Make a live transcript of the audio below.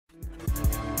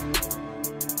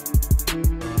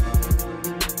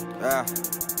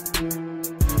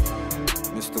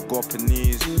Mr.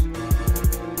 Gwopenese,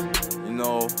 you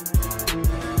know,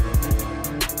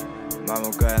 man,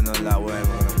 we're going on that way,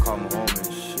 we're gonna come home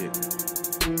and shit.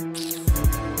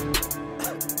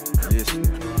 Listen.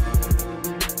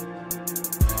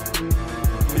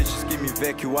 Bitches give me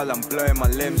Vecchi while I'm blowing my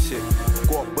lemsip.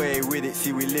 Got away with it,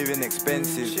 see we living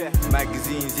expensive.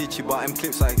 Magazines itchy, but them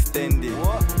clips are extended.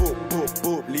 Boop, boop,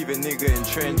 boop, leave a nigga in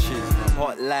trenches.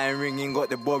 Hotline ringing, got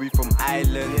the Bobby from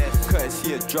Ireland.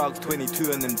 Courtesy of drugs,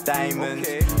 22 on them diamonds.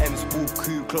 M's bull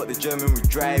coupe, clock the German we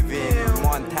driving.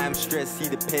 One time stress, see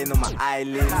the pain on my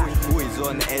eyelids. Always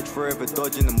on the edge, forever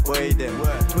dodging and boyding.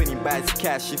 20 bags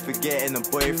cash, she forgetting a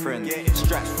boyfriend.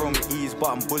 Straps from ease,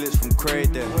 button bullets from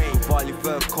Croydon. Barley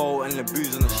fur coat and the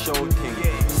booze on the show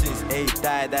thing. Since 8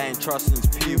 died, I ain't trusting these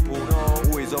people.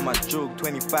 Always on my jug,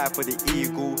 25 for the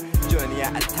eagle. Journey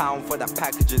out of town for that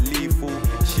package of lethal.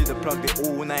 Should've plugged it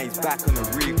all, now he's back on the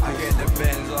recall. I get the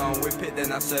Benz on, whip it,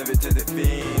 then I serve it to the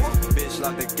fiends. Bitch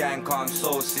like the gang, cause I'm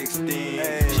so 16.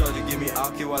 Shorty give me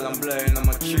Aki while I'm blowing on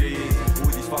my trees. All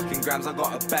these fucking grams, I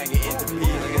gotta bang it into peas.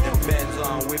 I get the Benz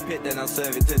on, whip it, then I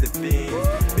serve it to the fiends.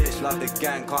 Bitch like the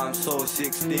gang, cause I'm so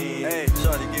 16.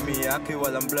 Shorty give me Aki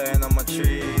while I'm blowing on my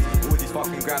trees. All these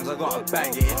fucking grams, I gotta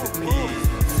bang it into peas.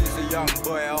 Since a young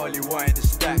boy, I only wanted to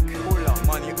stack.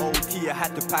 Money OT, I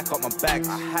had to pack up my bags.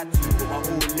 I had to put my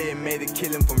all in, made a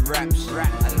killing from raps.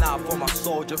 And now for my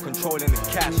soldier, controlling the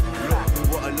cash.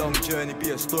 Look, what a long journey,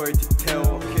 be a story to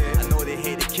tell. I know they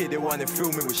hate the kid, they wanna fill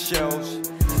me with shells.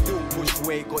 Still push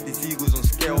weight, got these eagles on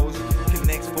scales.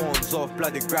 Connects phones off,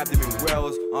 bloody grabbed them in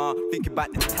Wales. Think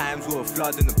about the times we were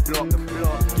flooding the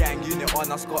block. Gang unit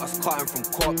on us, got us cutting from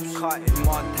cops.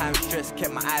 One time stress,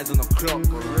 kept my eyes on the clock.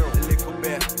 A little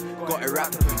bit, got it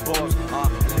wrapped up in balls.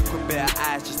 A little bit of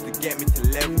eyes just to get me to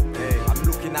level. I'm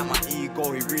looking at my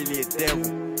ego, he really a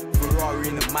devil. Ferrari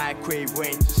in the microwave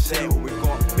waiting to settle. We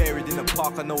got buried in the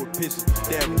park, I know we pissed with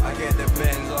the devil. I get the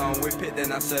Benz on, whip it,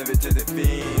 then I serve it to the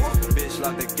fiends. Bitch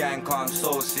like the gang, cause I'm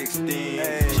so 16.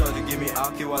 Shorty give me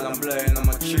Aki while I'm blowing on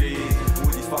my trees.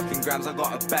 All these fucking grams, I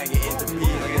gotta bang it into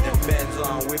peas. I get the Benz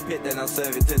on, whip it, then I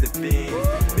serve it to the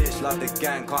fiends. Bitch like the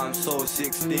gang, cause I'm so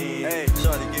 16.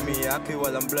 Shorty give me Aki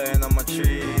while I'm blowing on my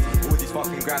trees. All these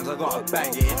fucking grams, I gotta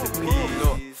bang it into peas.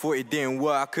 Look, thought it didn't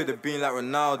work, I could've been like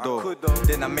Ronaldo.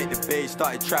 Then I made the bass,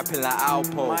 started trapping like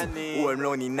Alpo. All them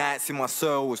lonely nights in my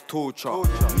cell was torture.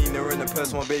 Nina in the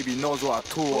person, my baby knows what I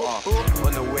taught her.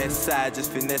 On the west side,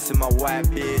 just finessing my white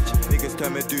bitch. Niggas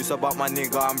turn Medusa, but my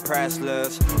nigga, I'm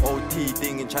priceless. OT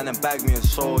dinging, tryna bag me a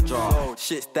soldier.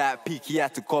 Shit's that peak, he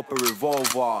had to cop a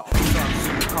revolver.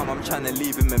 Come, I'm tryna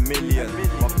leave him a million.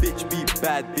 My bitch be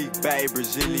bad, big batty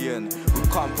Brazilian. We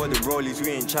come for the rollies,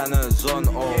 we ain't tryna zone.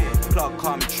 Plug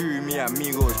come true, me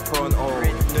amigos pronto.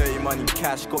 Dirty money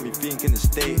cash got me thinking the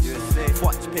States.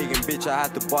 Fucked pagan bitch, I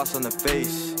had to bust on the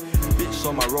face. Bitch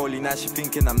saw my rollie, now she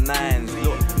thinking I'm nines.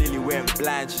 Look, nearly went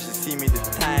blind, she should see me the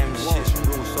time. Shit's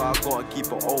real, so I gotta keep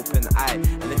an open eye.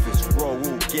 And if it's raw,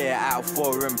 we'll get it out of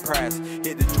foreign price.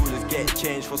 Hit the jewelers, get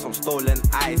changed for some stolen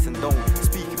ice. And don't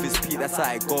speak if it's Pete, that's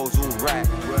how it goes, alright.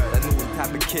 That new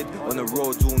type of kid on the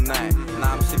roads all night.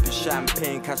 Now I'm sipping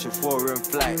champagne, catching foreign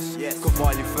flights.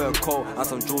 Cavalli fur coat and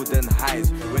some Jordan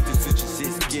highs. Went to switch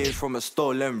 6 gears from a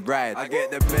stolen ride. I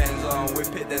get the Benz on,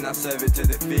 whip it, then I serve it to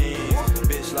the fiends.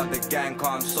 Bitch like the gang, cause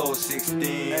I'm so 16.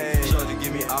 Shorty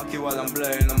give me Aki while I'm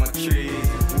blowing on my trees.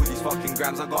 All these fucking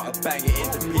grams, I gotta bang it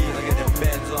into peas. I get the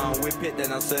Benz on, whip it,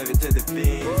 then I serve it to the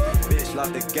fiends. Bitch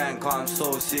like the gang, cause I'm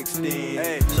so 16.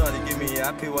 Shorty give me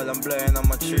Aki while I'm blowing on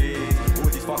my trees. All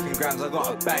these fucking grams, I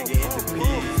gotta bang it into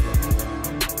peas.